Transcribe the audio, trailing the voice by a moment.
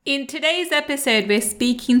In today's episode, we're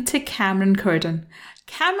speaking to Cameron Curdon.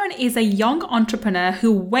 Cameron is a young entrepreneur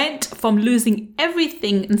who went from losing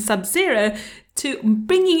everything in Sub-Zero to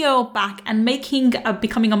bringing it all back and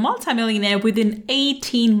becoming a multimillionaire within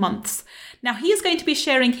 18 months. Now, he is going to be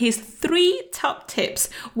sharing his 3 top tips,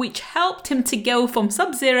 which helped him to go from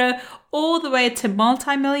Sub-Zero all the way to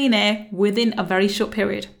multimillionaire within a very short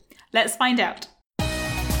period. Let's find out.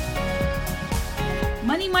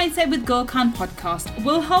 Money Mindset with Gul Khan podcast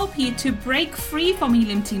will help you to break free from your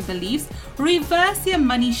limiting beliefs, reverse your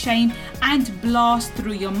money shame, and blast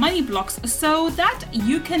through your money blocks so that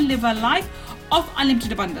you can live a life of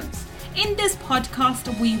unlimited abundance. In this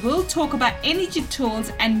podcast, we will talk about energy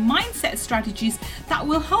tools and mindset strategies that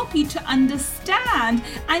will help you to understand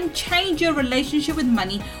and change your relationship with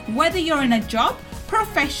money, whether you're in a job,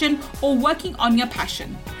 profession, or working on your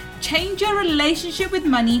passion. Change your relationship with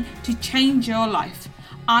money to change your life.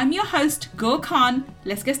 I'm your host, Gul Khan.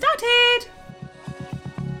 Let's get started.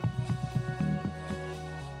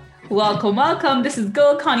 Welcome. This is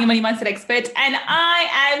Gul Khan, your money mindset expert, and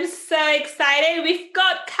I am so excited. We've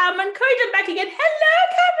got Cameron Curdon back again. Hello,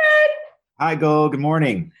 Cameron. Hi, Gul. Good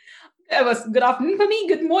morning. It was good afternoon for me.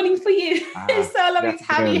 Good morning for you. It's so lovely to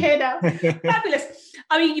have you here now. Fabulous.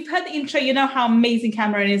 I mean, you've heard the intro. You know how amazing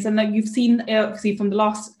Cameron is. And you've seen, obviously, from the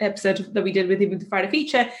last episode that we did with him with the Friday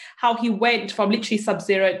feature, how he went from literally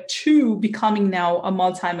Sub-Zero to becoming now a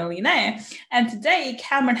multimillionaire. And today,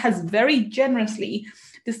 Cameron has very generously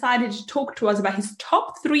decided to talk to us about his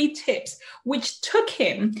top 3 tips, which took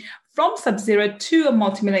him from Sub-Zero to a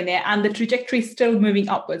multimillionaire, and the trajectory is still moving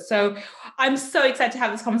upwards. So I'm so excited to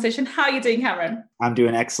have this conversation. How are you doing, Cameron? I'm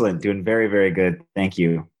doing excellent. Doing very, very good. Thank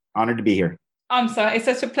you. Honored to be here. It's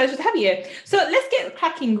such a pleasure to have you here. So let's get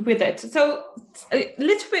cracking with it. So a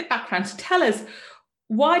little bit background. So tell us,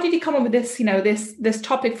 why did you come up with this, this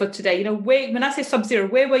topic for today? When I say Sub-Zero,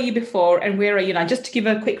 where were you before and where are you now? Just to give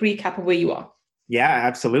a quick recap of where you are. Yeah,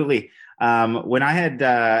 absolutely. When I had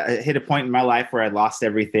hit a point in my life where I lost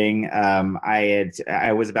everything,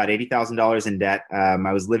 I was about $80,000 in debt.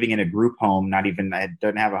 I was living in a group home, I didn't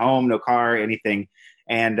have a home, no car, anything.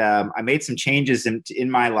 And I made some changes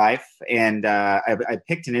in my life, and I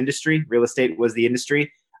picked an industry. Real estate was the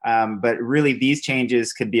industry. But really, these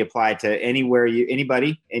changes could be applied to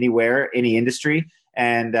anybody, anywhere, any industry.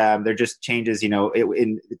 And they're just changes,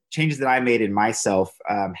 in changes that I made in myself,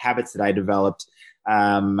 habits that I developed,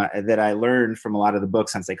 that I learned from a lot of the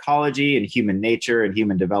books on psychology and human nature and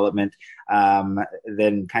human development,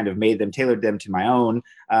 then kind of tailored them to my own.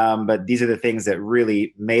 But these are the things that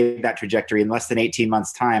really made that trajectory. In less than 18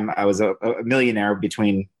 months' time, I was a millionaire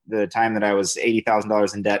between the time that I was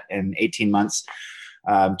 $80,000 in debt and 18 months.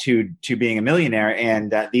 To being a millionaire.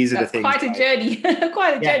 And these are the things. Quite a journey,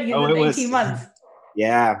 in 18 months.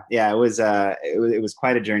 Yeah. It was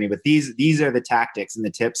quite a journey, but these are the tactics and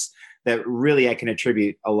the tips that really I can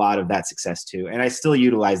attribute a lot of that success to. And I still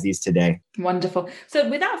utilize these today. Wonderful. So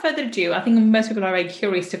without further ado, I think most people are very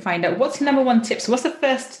curious to find out, what's your number 1 tip? So what's the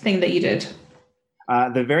first thing that you did?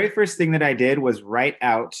 The very first thing that I did was write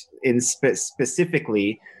out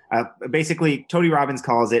specifically, basically, Tony Robbins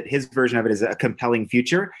calls it, his version of it is a compelling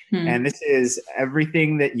future. And this is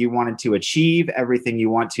everything that you wanted to achieve, everything you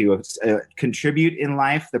want to contribute in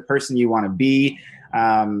life, the person you want to be,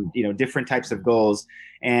 different types of goals,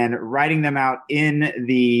 and writing them out in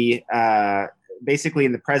the, basically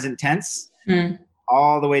in the present tense,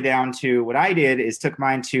 all the way down to what I did is took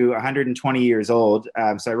mine to 120 years old.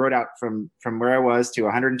 So I wrote out from where I was to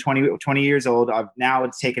 120 years old. Now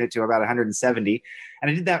it's taken it to about 170.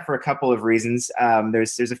 And I did that for a couple of reasons.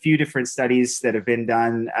 There's a few different studies that have been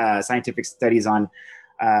done, scientific studies on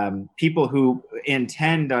people who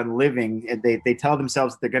intend on living. They tell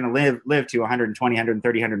themselves that they're going to live to 120,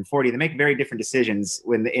 130, 140. They make very different decisions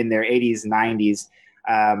when in their 80s, 90s.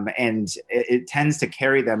 And it tends to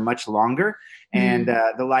carry them much longer. And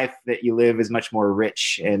the life that you live is much more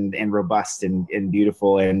rich and robust and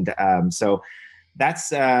beautiful. And so that's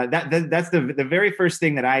the very first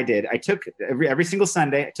thing that I did. I took every single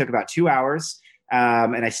Sunday. I took about 2 hours,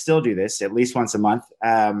 and I still do this at least once a month.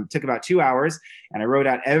 Took about 2 hours, and I wrote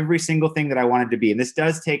out every single thing that I wanted to be. And this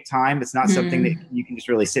does take time. It's not something that you can just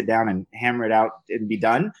really sit down and hammer it out and be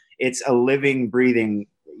done. It's a living, breathing,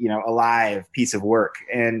 alive piece of work.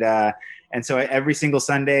 And so every single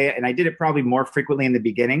Sunday, and I did it probably more frequently in the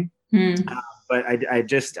beginning, but I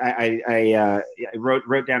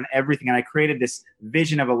wrote down everything, and I created this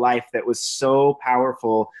vision of a life that was so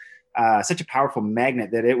powerful, such a powerful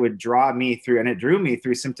magnet that it would draw me through, and it drew me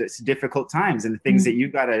through some difficult times and the things that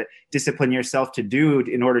you've got to discipline yourself to do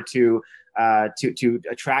in order to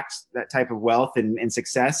attract that type of wealth and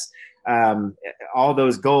success. all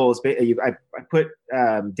those goals. I put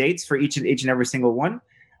dates for each and every single one,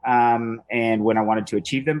 and when I wanted to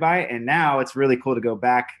achieve them by. And now it's really cool to go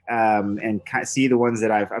back and see the ones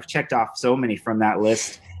that I've checked off so many from that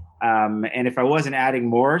list. And if I wasn't adding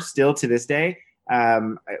more still to this day,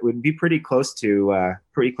 it would be pretty close to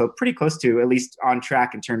at least on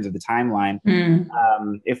track in terms of the timeline,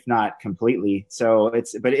 if not completely. So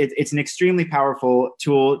it's an extremely powerful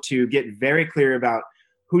tool to get very clear about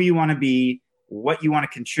who you want to be, what you want to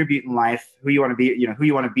contribute in life, who you want to be, who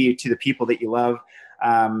you want to be to the people that you love,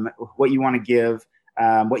 what you want to give,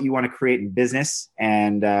 what you want to create in business,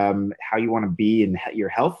 and how you want to be in your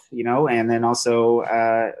health, and then also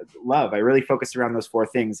love. I really focused around those 4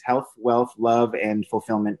 things: health, wealth, love, and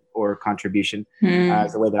fulfillment or contribution,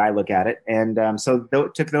 is the way that I look at it. And so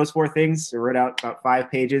took those 4 things, wrote out about 5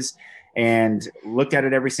 pages, and looked at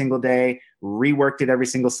it every single day, reworked it every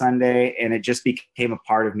single Sunday, and it just became a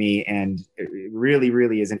part of me. And it really,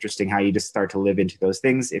 really is interesting how you just start to live into those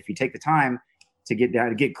things if you take the time to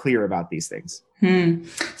get clear about these things.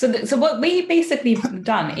 So what we basically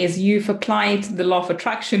done is you've applied the law of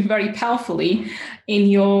attraction very powerfully in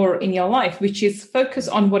your life, which is focus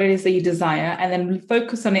on what it is that you desire, and then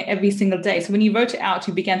focus on it every single day. So when you wrote it out,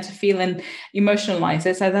 you began to feel and emotionalize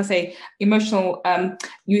it. So as I say, emotional,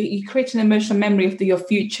 you create an emotional memory of your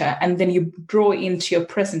future, and then you draw it into your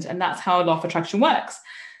present, and that's how law of attraction works.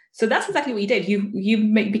 So that's exactly what you did.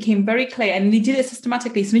 You became very clear, and you did it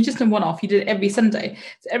systematically. So not just in one-off, you did it every Sunday.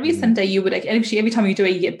 So every Sunday you would, actually every time you do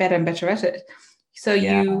it, you get better and better at it. So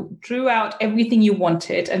you drew out everything you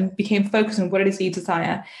wanted and became focused on what it is that you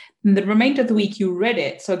desire. And the remainder of the week you read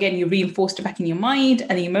it. So again, you reinforced it back in your mind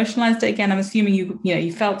and you emotionalized it again. I'm assuming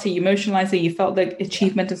you felt it, you emotionalized it, you felt the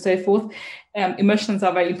achievement and so forth. Emotions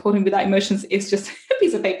are very important. Without emotions, it's just a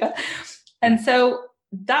piece of paper. And so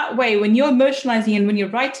that way, when you're emotionalizing and when you're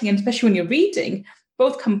writing, and especially when you're reading,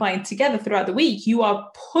 both combined together throughout the week, you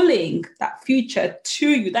are pulling that future to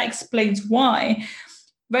you. That explains why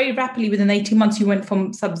very rapidly within 18 months, you went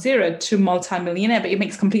from sub-zero to multi-millionaire. But it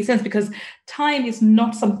makes complete sense because time is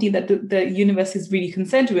not something that the universe is really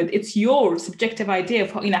concerned with. It's your subjective idea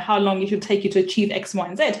of how long it should take you to achieve X, Y,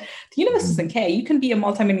 and Z. The universe doesn't care. You can be a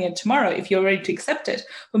multi-millionaire tomorrow if you're ready to accept it.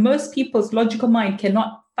 But most people's logical mind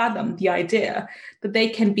cannot fathom the idea that they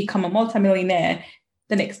can become a multimillionaire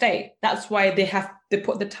the next day. That's why they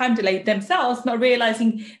put the time delay themselves, not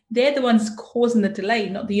realizing they're the ones causing the delay,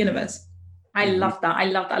 not the universe. I love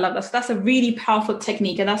that. So that's a really powerful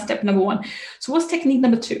technique, and that's step number 1. So what's technique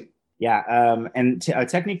number 2? Yeah,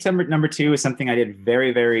 technique number 2 is something I did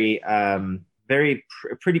very, very,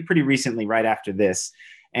 pretty recently, right after this.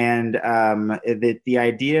 And the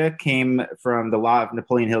idea came from the law of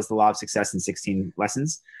Napoleon Hill's The Law of Success in 16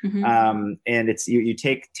 Lessons. And it's you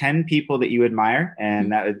take 10 people that you admire,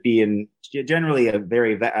 and that would be in generally a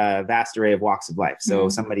very vast array of walks of life. So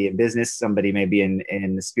somebody in business, somebody maybe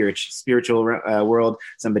in the spiritual world,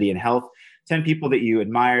 somebody in health. 10 people that you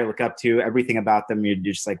admire, look up to, everything about them. You're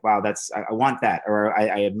just like, wow, I want that, or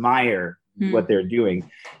I admire what they're doing.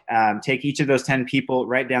 Take each of those 10 people,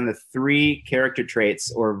 write down the 3 character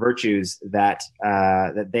traits or virtues that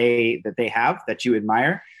they have that you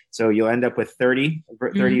admire. So you'll end up with 30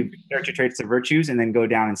 character traits of virtues, and then go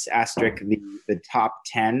down and asterisk the top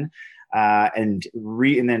 10, and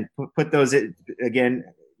then put those again.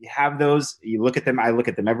 You have those. You look at them. I look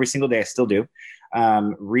at them every single day. I still do.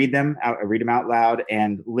 Read them out loud,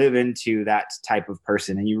 and live into that type of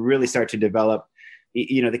person. And you really start to develop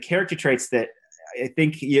the character traits that I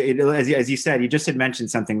think, as you said, you just had mentioned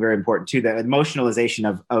something very important too, the emotionalization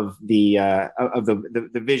of the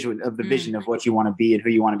vision of what you want to be and who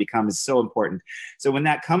you want to become is so important. So when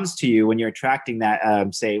that comes to you, when you're attracting that,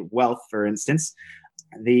 say wealth, for instance,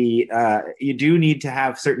 you do need to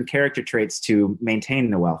have certain character traits to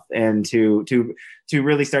maintain the wealth and to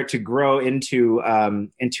really start to grow into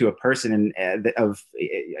a person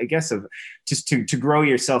to grow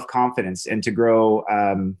your self-confidence and to grow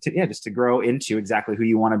just to grow into exactly who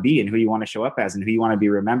you want to be and who you want to show up as and who you want to be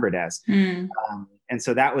remembered as. And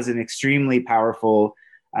so that was an extremely powerful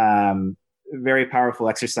very powerful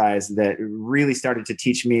exercise that really started to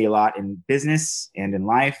teach me a lot in business and in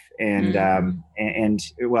life, and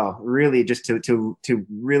really just to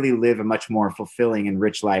really live a much more fulfilling and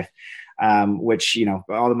rich life, which,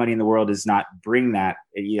 all the money in the world does not bring that.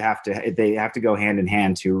 They have to go hand in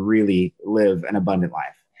hand to really live an abundant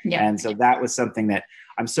life. Yeah. And so that was something that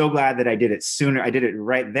I'm so glad that I did it sooner. I did it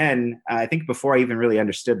right then. I think before I even really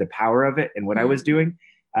understood the power of it and what I was doing.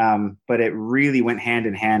 But it really went hand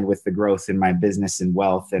in hand with the growth in my business and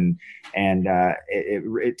wealth, that's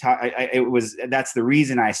the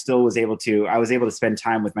reason I was able to spend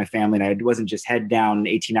time with my family, and I wasn't just head down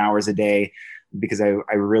 18 hours a day, because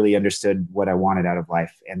I really understood what I wanted out of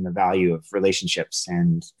life and the value of relationships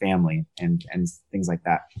and family and things like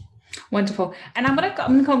that. Wonderful. And I'm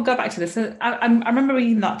gonna go back to this. I remember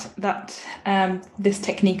reading this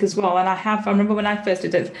technique as well. And I remember when I first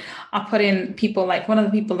did it, I put in people, like one of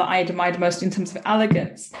the people that I admired most in terms of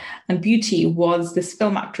elegance and beauty was this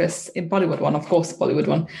film actress in Bollywood one, of course, Bollywood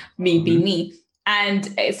one, me.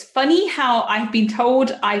 And it's funny how I've been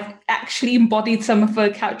told I've actually embodied some of her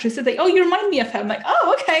characteristics. Like, oh, you remind me of her. I'm like,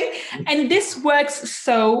 oh, okay. And this works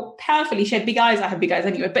so powerfully. She had big eyes. I have big eyes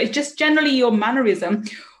anyway. But it's just generally your mannerism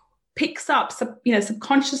picks up,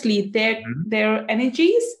 subconsciously their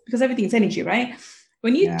energies, because everything's energy, right?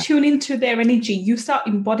 When you tune into their energy, you start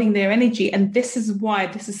embodying their energy. And this is why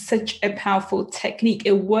this is such a powerful technique.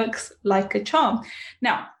 It works like a charm.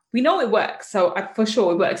 Now, we know it works. So for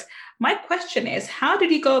sure it works. My question is, how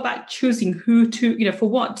did you go about choosing who to, for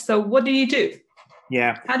what? So what did you do?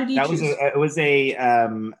 Yeah. How did you choose? It was a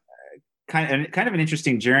kind of an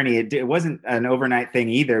interesting journey. It wasn't an overnight thing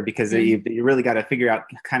either, because you really got to figure out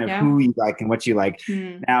kind of who you like and what you like.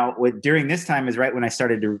 Now, during this time is right when I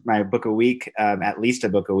started my book a week, at least a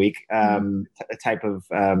book a week, a type of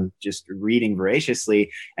just reading voraciously.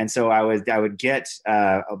 And so I would get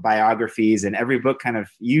biographies, and every book kind of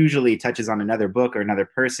usually touches on another book or another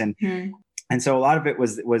person. And so a lot of it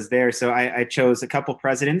was there. So I chose a couple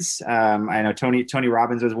presidents. I know Tony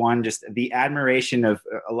Robbins was one. Just the admiration of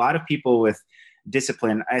a lot of people with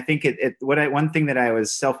discipline. I think one thing that I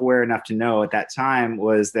was self-aware enough to know at that time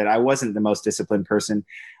was that I wasn't the most disciplined person.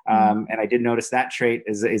 And I did notice that trait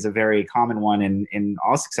is a very common one in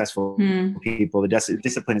all successful people. The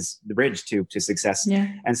discipline is the bridge to success.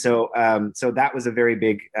 Yeah. And so that was a very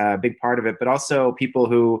big part of it. But also people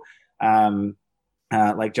who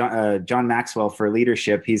like John Maxwell for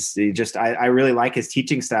leadership. I really like his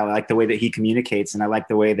teaching style. I like the way that he communicates, and I like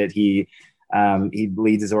the way that he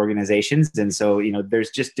leads his organizations. And so, there's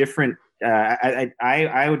just different,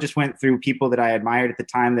 I just went through people that I admired at the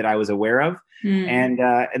time that I was aware of. And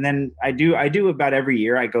then I do about every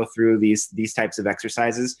year, I go through these types of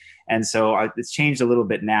exercises. And so it's changed a little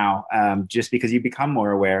bit now, just because you become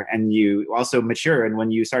more aware and you also mature. And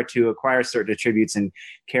when you start to acquire certain attributes and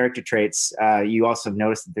character traits, you also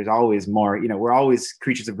notice that there's always more, we're always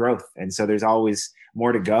creatures of growth. And so there's always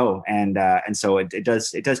more to go. And so it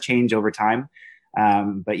does change over time.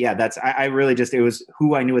 But yeah, I really it was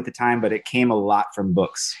who I knew at the time, but it came a lot from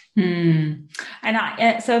books. And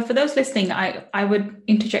so for those listening, I would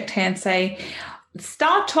interject here and say,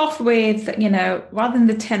 start off with, rather than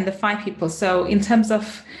the 5 people. So in terms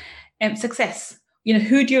of success,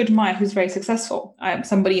 who do you admire who's very successful?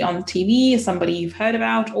 Somebody on TV, somebody you've heard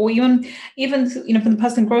about, or even from the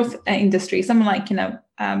personal growth industry, someone like,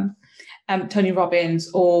 Tony Robbins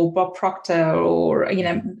or Bob Proctor, or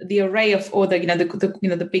the array of all the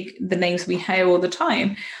names we hear all the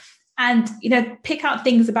time, and pick out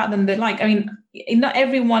things about them that like. I mean, not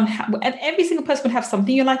everyone and every single person would have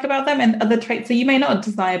something you like about them and other traits that you may not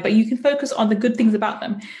desire, but you can focus on the good things about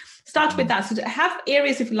them. Start with that. So to have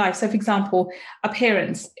areas of your life. So, for example,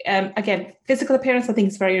 appearance. Again, physical appearance, I think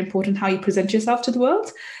is very important, how you present yourself to the world.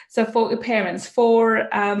 So for appearance, for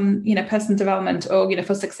personal development, or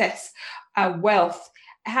for success, wealth,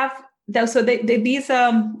 these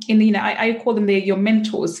I call them your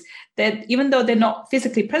mentors. That even though they're not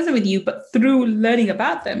physically present with you, but through learning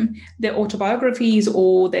about them, their autobiographies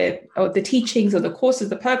or the teachings or the courses,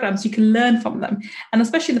 the programs, you can learn from them. And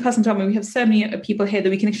especially in the personal development, we have so many people here that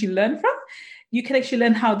we can actually learn from. You can actually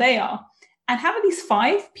learn how they are. And have at least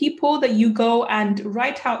 5 people that you go and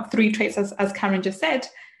write out 3 traits, as Karen just said,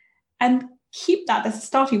 and keep that as a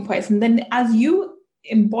starting point. And then as you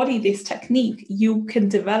embody this technique, you can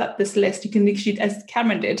develop this list. You can actually, as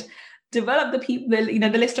Cameron did, develop the people, the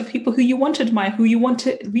list of people who you want to admire, who you want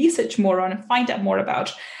to research more on and find out more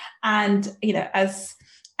about. And,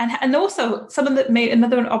 and also some of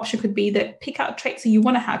another option could be that pick out traits that you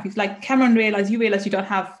want to have. If like Cameron you realize you don't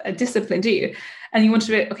have a discipline, do you? And you want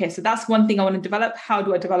to, okay, so that's one thing I want to develop. How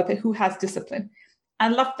do I develop it? Who has discipline? I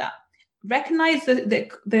love that. Recognize the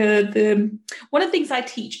one of the things I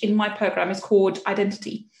teach in my program is called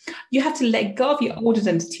identity. You have to let go of your old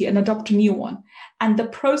identity and adopt a new one. And the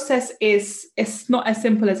process is not as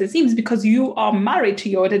simple as it seems, because you are married to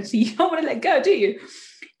your identity. You don't want to let go, do you?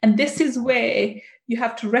 And this is where you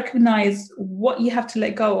have to recognize what you have to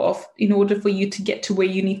let go of in order for you to get to where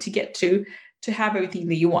you need to get to have everything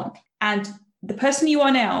that you want. And the person you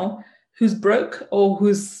are now, who's broke or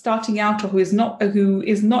who's starting out or who is not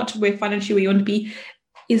where financially where you want to be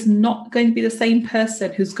is not going to be the same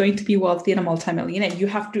person who's going to be wealthy and a multimillionaire. You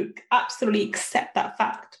have to absolutely accept that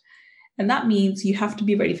fact. And that means you have to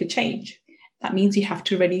be ready for change. That means you have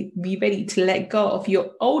to be ready to let go of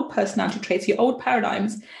your old personality traits, your old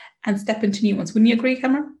paradigms, and step into new ones. Wouldn't you agree,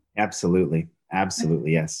 Cameron? Absolutely.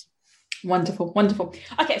 Absolutely. Yes. Wonderful. Wonderful.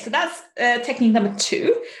 Okay. So that's technique number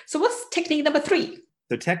 2. So what's technique number 3?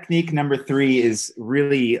 So technique number 3 is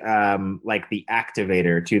really like the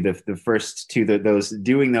activator to the first to those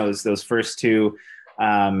doing those first 2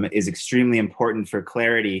 is extremely important for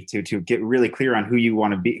clarity to get really clear on who you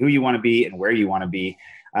want to be and where you want to be.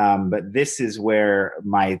 But this is where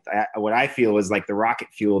what I feel was like the rocket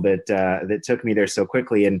fuel that took me there so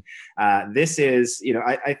quickly. And this is,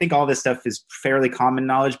 I think all this stuff is fairly common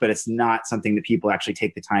knowledge, but it's not something that people actually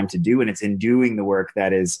take the time to do. And it's in doing the work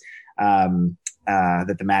that is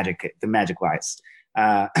that the magic lies.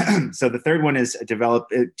 So the third one is develop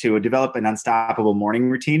an unstoppable morning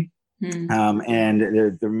routine. And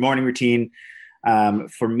the morning routine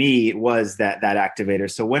for me was that activator.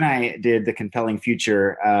 So when I did the compelling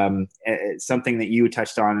future, something that you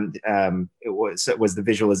touched on, it was the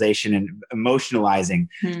visualization and emotionalizing.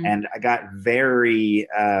 And I got very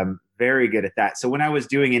good at that. So when I was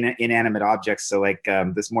doing inanimate objects, so like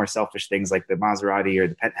this more selfish things like the Maserati or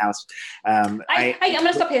the penthouse. I'm going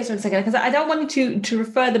to stop here for a second because I don't want you to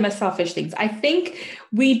refer them as selfish things. I think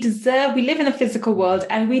we live in a physical world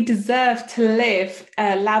and we deserve to live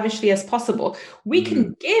lavishly as possible. We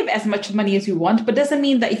can give as much money as we want, but doesn't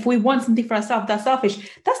mean that if we want something for ourselves, that's selfish.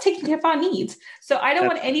 That's taking care of our needs. So I don't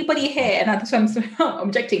want anybody here, and that's why I'm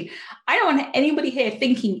objecting. I don't want anybody here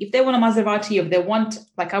thinking if they want a Maserati or if they want,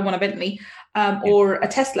 like I want a Bentley or a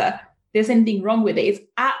Tesla, there's anything wrong with it. It's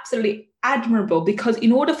absolutely admirable because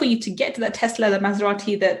in order for you to get to that Tesla, the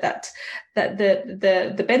Maserati,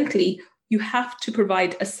 the Bentley, you have to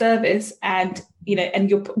provide a service and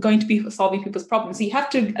you're going to be solving people's problems. So you have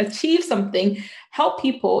to achieve something, help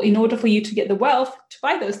people in order for you to get the wealth to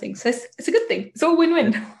buy those things. So it's a good thing. It's all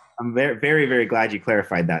win-win. I'm very, very, very glad you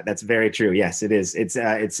clarified that. That's very true. Yes, it is.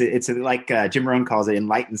 It's like Jim Rohn calls it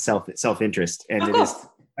enlightened self-interest. And it is.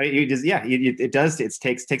 It does. It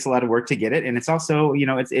takes a lot of work to get it, and it's also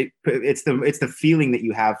it's the feeling that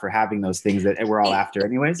you have for having those things that we're all after,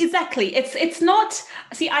 anyways. Exactly. It's not.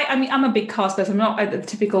 See, I mean, I'm a big cars person. I'm not a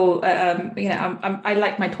typical. I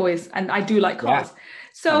like my toys, and I do like cars. Yeah.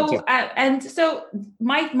 So and so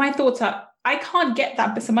my thoughts are I can't get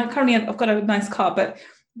that. So currently I've got a nice car, but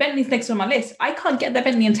Bentley's next on my list. I can't get that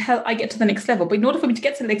Bentley until I get to the next level. But in order for me to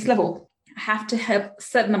get to the next level, I have to have a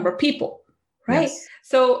certain number of people. Right. Yes.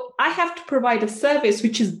 So I have to provide a service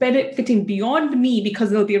which is benefiting beyond me because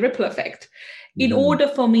there'll be a ripple effect in order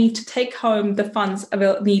for me to take home the funds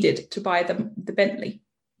needed to buy the Bentley.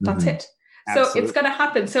 That's it. Absolutely. So it's going to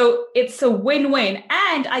happen. So it's a win-win.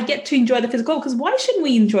 And I get to enjoy the physical world because why shouldn't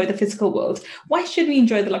we enjoy the physical world? Why shouldn't we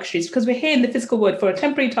enjoy the luxuries? Because we're here in the physical world for a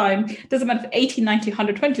temporary time. It doesn't matter if 80, 90,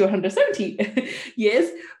 120 or 170 years,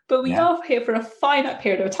 but we are here for a finite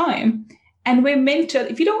period of time. And we're meant to,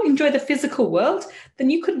 if you don't enjoy the physical world, then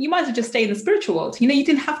you might as well just stay in the spiritual world. You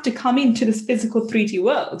didn't have to come into this physical 3D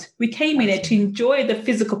world. We came in it to enjoy the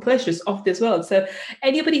physical pleasures of this world. So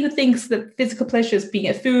anybody who thinks that physical pleasures, being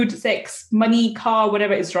it food, sex, money, car,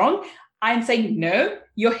 whatever is wrong, I'm saying, no,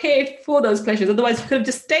 you're here for those pleasures. Otherwise, you could have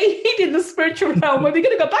just stayed in the spiritual realm where we're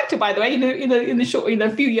going to go back to, by the way, in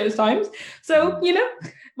a few years' times. So,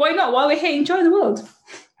 why not? While we're here, enjoy the world.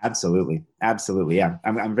 Absolutely. Yeah.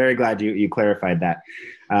 I'm very glad you clarified that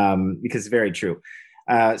because it's very true.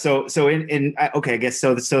 So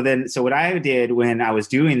what I did when I was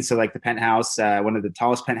doing, like the penthouse, one of the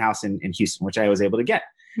tallest penthouse in Houston, which I was able to get,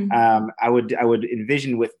 I would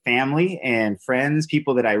envision with family and friends,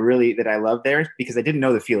 people that I love there because I didn't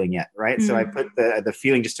know the feeling yet. Right. So I put the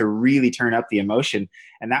feeling just to really turn up the emotion.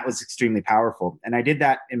 And that was extremely powerful. And I did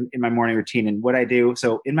that in my morning routine. And what I do,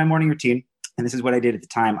 so in my morning routine, and this is what I did at the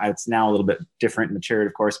time. It's now a little bit different, matured,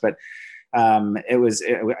 of course, but I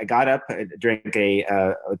got up, I drank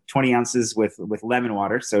 20 ounces with lemon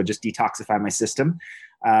water. So just detoxify my system.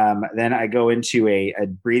 Then I go into a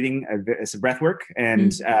breath work.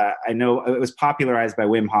 And I know it was popularized by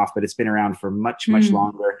Wim Hof, but it's been around for much, much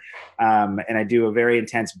longer. And I do a very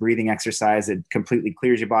intense breathing exercise. It completely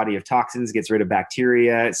clears your body of toxins, gets rid of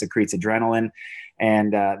bacteria, it secretes adrenaline.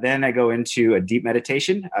 And then I go into a deep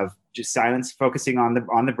meditation of just silence, focusing on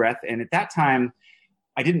the breath. And at that time,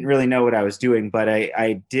 I didn't really know what I was doing, but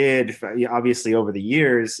I did. Obviously, over the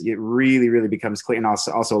years, it really, really becomes clear, and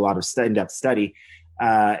also a lot of in-depth study.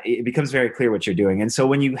 it becomes very clear what you're doing. And so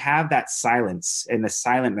when you have that silence in the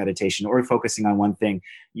silent meditation or focusing on one thing,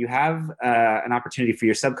 you have an opportunity for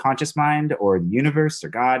your subconscious mind or the universe or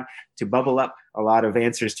God to bubble up a lot of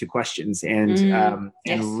answers to questions. And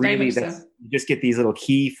really you just get these little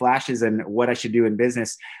key flashes and what I should do in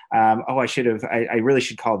business. I really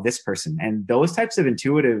should call this person. And those types of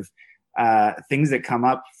intuitive things that come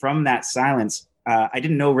up from that silence, I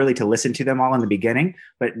didn't know really to listen to them all in the beginning,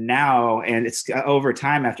 but now, and it's over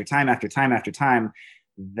time after time after time after time,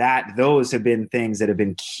 that those have been things that have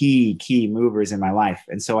been key movers in my life.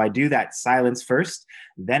 And so I do that silence first,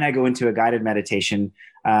 then I go into a guided meditation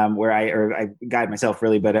where I guide myself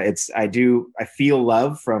really, but I feel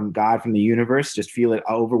love from God, from the universe, just feel it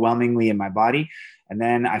overwhelmingly in my body. And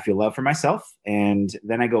then I feel love for myself. And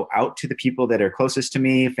then I go out to the people that are closest to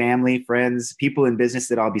me, family, friends, people in business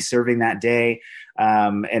that I'll be serving that day.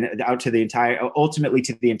 And out to ultimately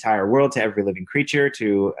to the entire world, to every living creature,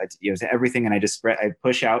 to everything. And I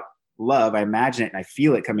push out love. I imagine it and I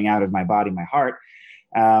feel it coming out of my body, my heart,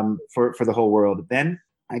 for the whole world. Then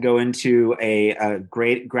I go into a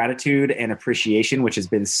great gratitude and appreciation, which has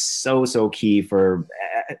been so key for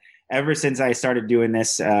ever since I started doing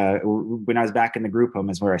this, when I was back in the group home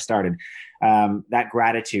is where I started. That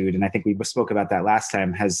gratitude, and I think we spoke about that last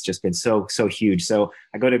time, has just been so huge. So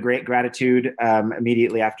I go to great gratitude.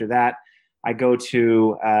 Immediately after that, I go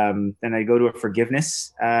to a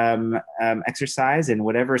forgiveness exercise in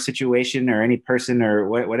whatever situation or any person or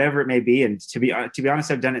whatever it may be. And to be honest,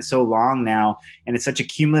 I've done it so long now, and it's such a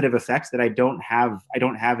cumulative effect that I don't have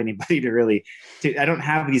anybody I don't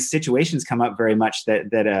have these situations come up very much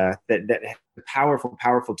that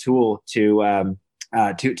powerful tool to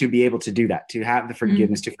be able to do that, to have the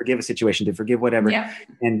forgiveness, to forgive a situation, to forgive whatever,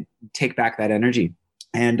 and take back that energy.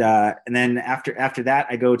 And then after that,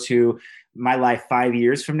 I go to my life 5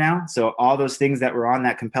 years from now. So all those things that were on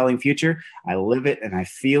that compelling future, I live it and I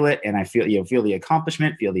feel it, and I feel the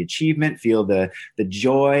accomplishment, feel the achievement, feel the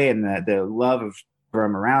joy and the love of where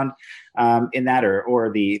I'm around in that, or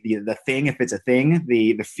the thing, if it's a thing,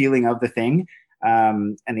 the feeling of the thing.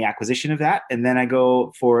 And the acquisition of that. And then I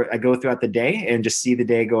go throughout the day and just see the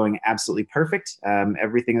day going absolutely perfect.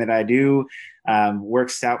 Everything that I do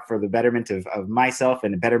works out for the betterment of myself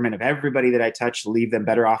and the betterment of everybody that I touch, leave them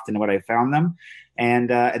better off than what I found them. And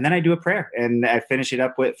then I do a prayer, and I finish that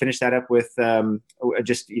up with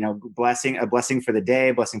just, a blessing for the day,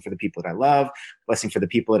 blessing for the people that I love, blessing for the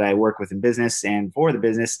people that I work with in business and for the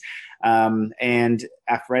business. And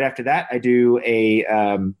right after that, I do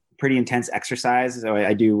a pretty intense exercise. So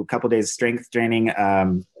I do a couple of days of strength training.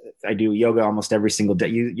 I do yoga almost every single day,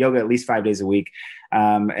 yoga at least 5 days a week.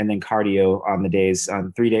 And then cardio on 3 days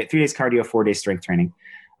cardio, 4 days strength training.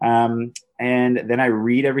 And then I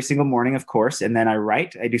read every single morning, of course. And then I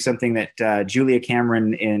write. I do something that Julia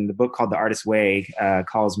Cameron in the book called The Artist's Way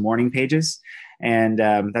calls morning pages. And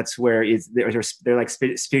that's where they're like,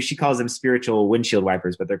 she calls them spiritual windshield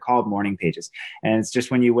wipers, but they're called morning pages. And it's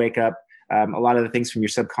just when you wake up, a lot of the things from your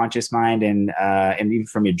subconscious mind and even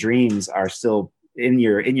from your dreams are still in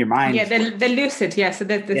your mind. Yeah, they're lucid. Yeah, so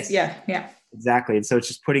yes. Yeah. Exactly. And so it's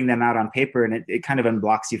just putting them out on paper, and it kind of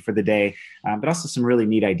unblocks you for the day. But also some really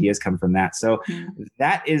neat ideas come from that. So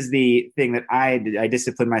that is the thing that I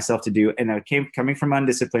discipline myself to do. And coming from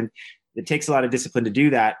undisciplined, it takes a lot of discipline to do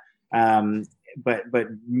that. But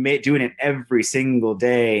doing it every single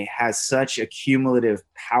day has such a cumulative,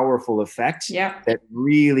 powerful effect that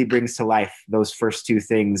really brings to life those first two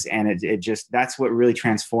things. And that's what really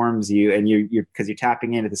transforms you. And you're because you're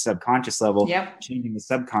tapping into the subconscious level, changing the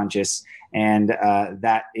subconscious. And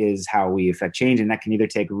that is how we affect change. And that can either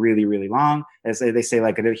take really, really long, as they say,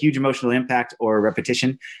 like a huge emotional impact, or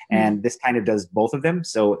repetition. And this kind of does both of them.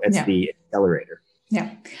 So it's the accelerator. Yeah.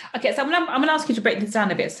 Okay. So I'm gonna ask you to break this down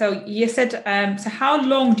a bit. So you said, so how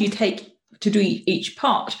long do you take to do each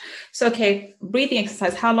part? So, okay, breathing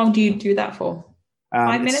exercise, how long do you do that for?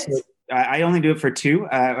 5 minutes? So I only do it for 2.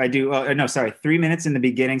 I do, 3 minutes in the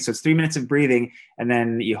beginning. So it's 3 minutes of breathing, and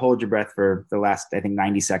then you hold your breath for the last, I think,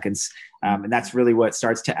 90 seconds. And that's really what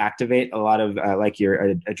starts to activate a lot of like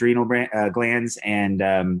your adrenal glands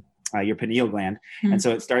and your pineal gland. And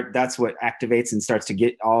so that's what activates and starts to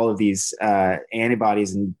get all of these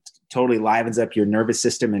antibodies and totally livens up your nervous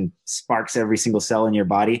system and sparks every single cell in your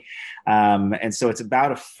body. And so it's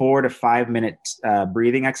about a 4 to 5 minute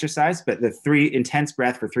breathing exercise, but the intense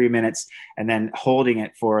breath for 3 minutes, and then holding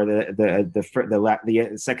it for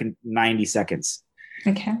the second 90 seconds.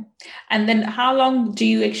 Okay. And then how long do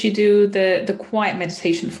you actually do the quiet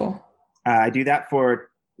meditation for? I do that for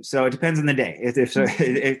So it depends on the day.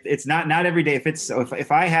 It's not every day.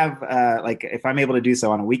 If I have if I'm able to do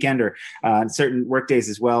so on a weekend or on certain work days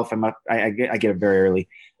as well, if I'm up, I get up very early.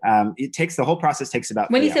 The whole process takes about.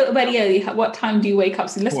 When you say very early, what time do you wake up?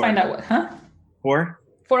 So let's find out. 4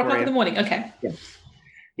 o'clock in the morning. Okay.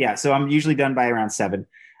 Yeah. So I'm usually done by around 7.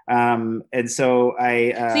 And so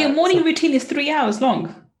so your morning routine is 3 hours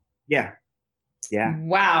long. Yeah.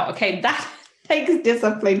 Wow. Okay. That takes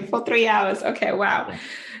discipline for 3 hours. Okay. Wow. Yeah.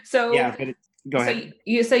 So go ahead.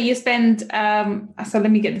 So you spend. So let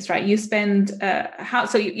me get this right. You spend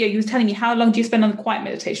you were telling me how long do you spend on quiet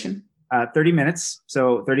meditation? 30 minutes.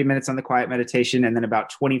 So 30 minutes on the quiet meditation, and then about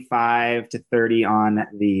 25 to 30 on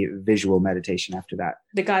the visual meditation after that.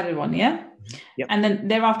 The guided one, yeah? Yep. And then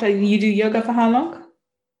thereafter, you do yoga for how long?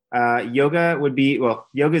 Yoga would be,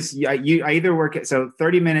 I either work at, so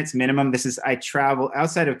 30 minutes minimum. I travel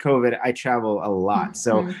outside of COVID. I travel a lot.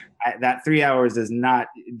 So that 3 hours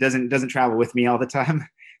doesn't travel with me all the time.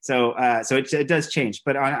 So it does change,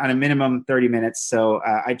 but on a minimum 30 minutes. So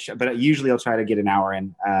but usually I'll try to get an hour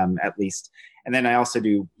in at least. And then I also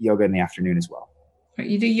do yoga in the afternoon as well.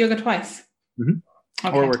 You do yoga twice? Mm-hmm.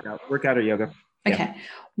 Okay. Or workout or yoga. Okay,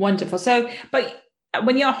 wonderful. So, but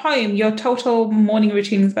when you're home, your total morning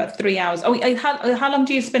routine is about 3 hours. Oh, how long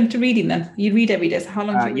do you spend to reading then? You read every day. So how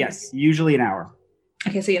long do you read? Yes, usually an hour.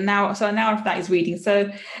 Okay, so an hour of that is reading.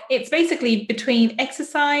 So it's basically between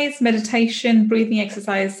exercise, meditation, breathing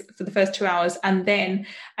exercise for the first 2 hours, and then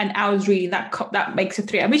an hour's reading. That makes it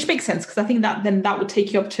 3 hours, which makes sense because I think that would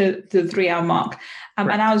take you up to the 3 hour mark.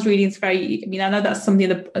 Right. An hour's reading is very. I mean, I know that's something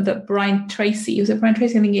that Brian Tracy, I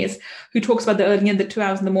think he is, who talks about the early and the 2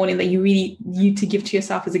 hours in the morning that you really need to give to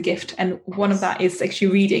yourself as a gift, and one of that is actually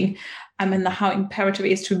reading, and how imperative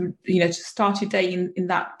it is to to start your day in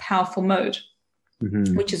that powerful mode.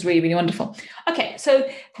 Mm-hmm. Which is really, really wonderful. Okay, so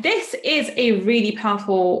this is a really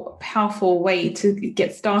powerful way to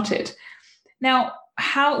get started. Now,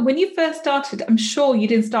 when you first started, I'm sure you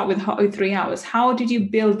didn't start with 3 hours. How did you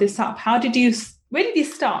build this up? Where did you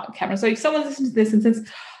start, Cameron? So if someone listens to this and says,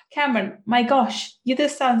 Cameron, my gosh,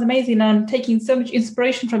 this sounds amazing, and I'm taking so much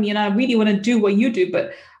inspiration from you, and I really want to do what you do,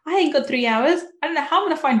 but I ain't got 3 hours. I don't know how I'm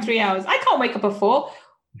going to find 3 hours. I can't wake up at 4.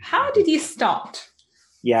 How did you start?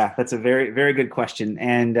 Yeah, that's a very, very good question.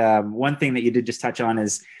 And one thing that you did just touch on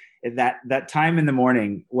is that time in the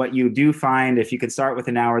morning. What you do find, if you can start with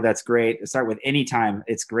an hour, that's great. Start with any time,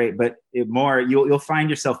 it's great. But you'll find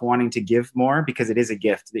yourself wanting to give more because it is a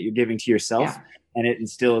gift that you're giving to yourself, and it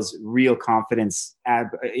instills real confidence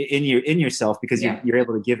in yourself because you're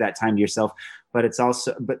able to give that time to yourself. But it's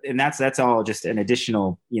also, that's all just an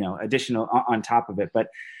additional on top of it. But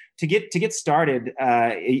to get started,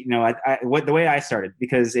 the way I started,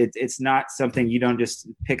 because it's not something you don't just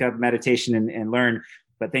pick up meditation and learn,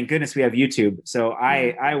 but thank goodness we have YouTube. So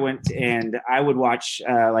I went and I would watch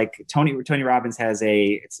like Tony Robbins has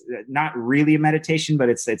it's not really a meditation, but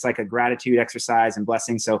it's like a gratitude exercise and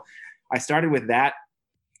blessing. So I started with that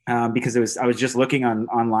because I was just looking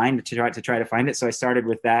online to try to find it. So I started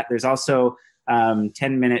with that. There's also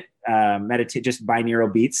 10-minute just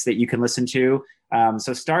binaural beats that you can listen to.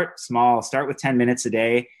 So start small, start with 10 minutes a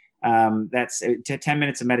day. That's 10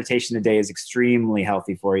 minutes of meditation a day is extremely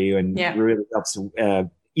healthy for you, and really helps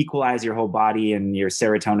equalize your whole body and your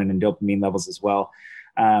serotonin and dopamine levels as well.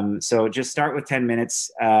 So just start with 10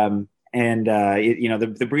 minutes. The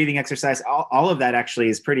breathing exercise, all of that actually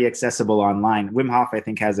is pretty accessible online. Wim Hof, I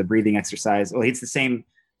think, has a breathing exercise. Well, it's the same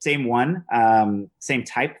one, same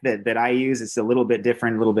type that I use. It's a little bit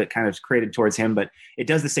different, a little bit kind of created towards him, but it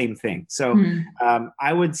does the same thing. So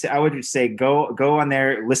I would say go on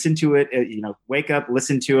there, listen to it, wake up,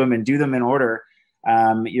 listen to them, and do them in order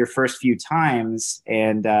your first few times.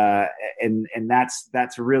 And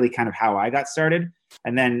that's really kind of how I got started.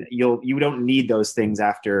 And then you don't need those things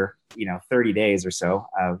after 30 days or so.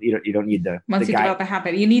 You don't need once you develop a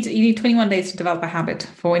habit. You need 21 days to develop a habit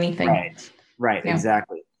for anything. Right. Yeah.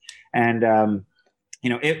 Exactly. And,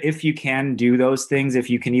 if you can do those things, if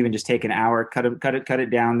you can even just take an hour, cut it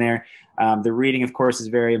down there. The reading, of course, is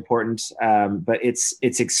very important. But it's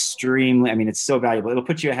extremely, it's so valuable. It'll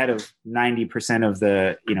put you ahead of 90% of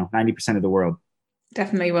the world.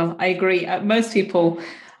 Definitely will. I agree. Most people,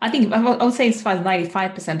 I think I would say as far as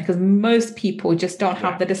 95%, because most people just don't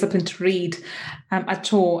have the discipline to read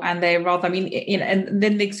at all. And they rather, and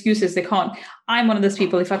then the excuse is they can't. I'm one of those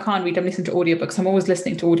people, if I can't read, I'm listening to audiobooks. I'm always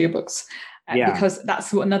listening to audiobooks because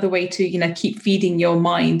that's another way to, keep feeding your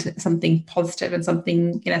mind something positive and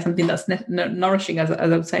something that's nourishing, as I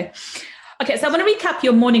would say. Okay, so I'm going to recap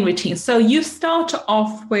your morning routine. So you start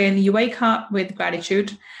off when you wake up with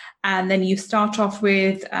gratitude. And then you start off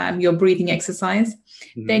with your breathing exercise.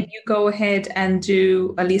 Mm-hmm. Then you go ahead and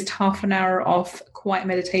do at least half an hour of quiet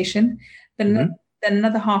meditation. Then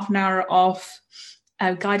another half an hour of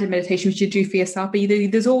guided meditation, which you do for yourself. But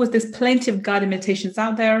there's plenty of guided meditations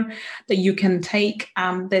out there that you can take.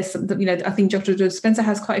 There's, I think Dr. Joe Dispenza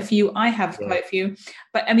has quite a few. I have quite a few.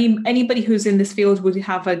 But I mean, anybody who's in this field would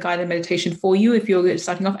have a guided meditation for you if you're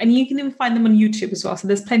starting off. And you can even find them on YouTube as well. So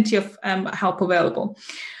there's plenty of help available.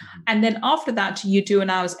 And then after that, you do an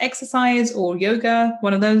hour's exercise or yoga,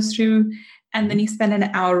 one of those two. And then you spend an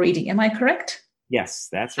hour reading. Am I correct? Yes,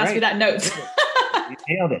 that's right. Ask me that note. You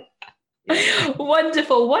nailed it.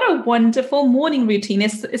 Wonderful. What a wonderful morning routine.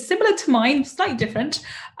 It's similar to mine, slightly different.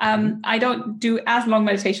 I don't do as long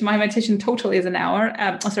meditation. My meditation total is an hour.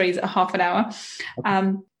 Is a half an hour.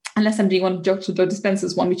 Unless I'm doing one of Dr. Joe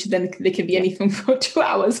Dispenza's one, which then they can be anything for 2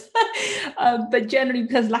 hours. But generally,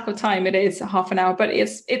 because lack of time, it is half an hour. But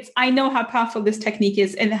I know how powerful this technique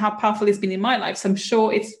is and how powerful it's been in my life. So I'm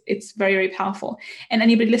sure it's very, very powerful. And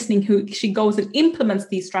anybody listening who actually goes and implements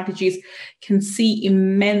these strategies can see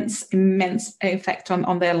immense effect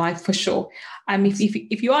on their life for sure.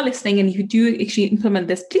 If you are listening and if you do actually implement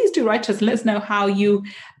this, please do write to us and let us know how you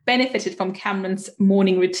benefited from Cameron's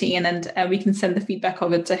morning routine, and we can send the feedback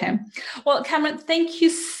over to him. Well, Cameron, thank you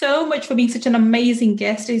so much for being such an amazing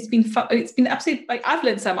guest. It's been fun. It's been absolutely, I've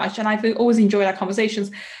learned so much, and I've always enjoyed our conversations.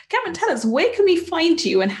 Cameron, tell us, where can we find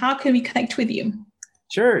you and how can we connect with you?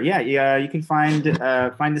 Sure. Yeah. You can find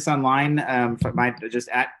us online. Just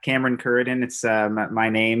at Cameron Curridon. It's my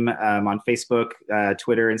name on Facebook,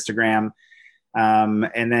 Twitter, Instagram.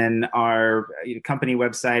 And then our company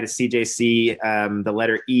website is CJC, the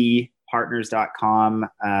letter E, partners.com.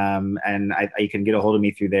 And you can get a hold of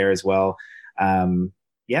me through there as well. I'm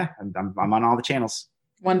on all the channels.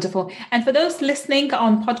 Wonderful. And for those listening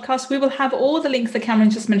on podcast, we will have all the links that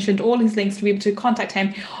Cameron just mentioned, all his links to be able to contact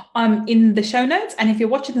him in the show notes. And if you're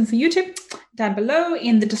watching this on YouTube, down below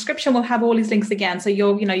in the description, we'll have all his links again. So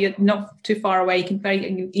you're not too far away. You can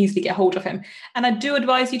very easily get hold of him. And I do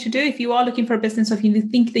advise you to do, if you are looking for a business or if you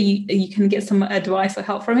think that you can get some advice or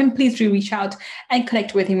help from him, please do reach out and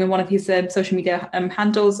connect with him in one of his social media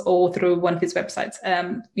handles or through one of his websites,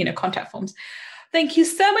 contact forms. Thank you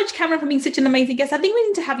so much, Cameron, for being such an amazing guest. I think we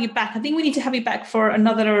need to have you back. I think we need to have you back for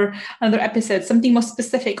another episode, something more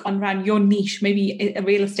specific on around your niche, maybe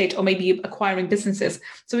real estate or maybe acquiring businesses.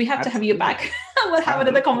 So we have to have you back. We'll have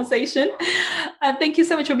another conversation. Thank you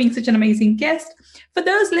so much for being such an amazing guest. For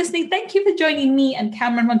those listening, thank you for joining me and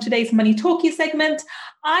Cameron on today's Money Talkie segment.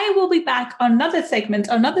 I will be back on another segment,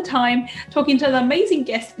 another time, talking to an amazing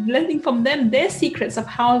guest, learning from them their secrets of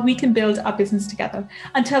how we can build our business together.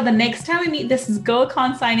 Until the next time we meet, this is Gul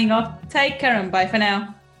Khan signing off. Take care and bye for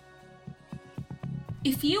now.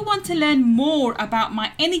 If you want to learn more about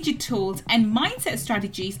my energy tools and mindset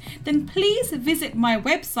strategies, then please visit my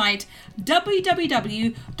website,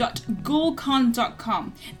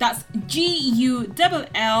 www.gulkhan.com. That's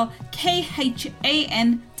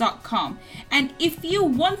GULLKHAN.com. And if you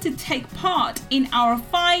want to take part in our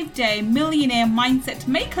 5-day Millionaire Mindset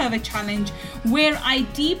Makeover Challenge, where I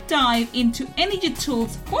deep dive into energy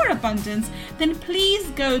tools for abundance, then please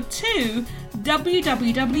go to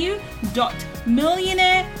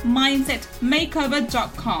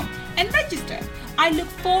www.millionairemindsetmakeover.com and register. I look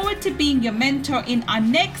forward to being your mentor in our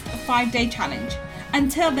next 5-day challenge.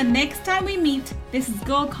 Until the next time we meet, this is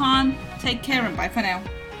Gul Khan. Take care and bye for now.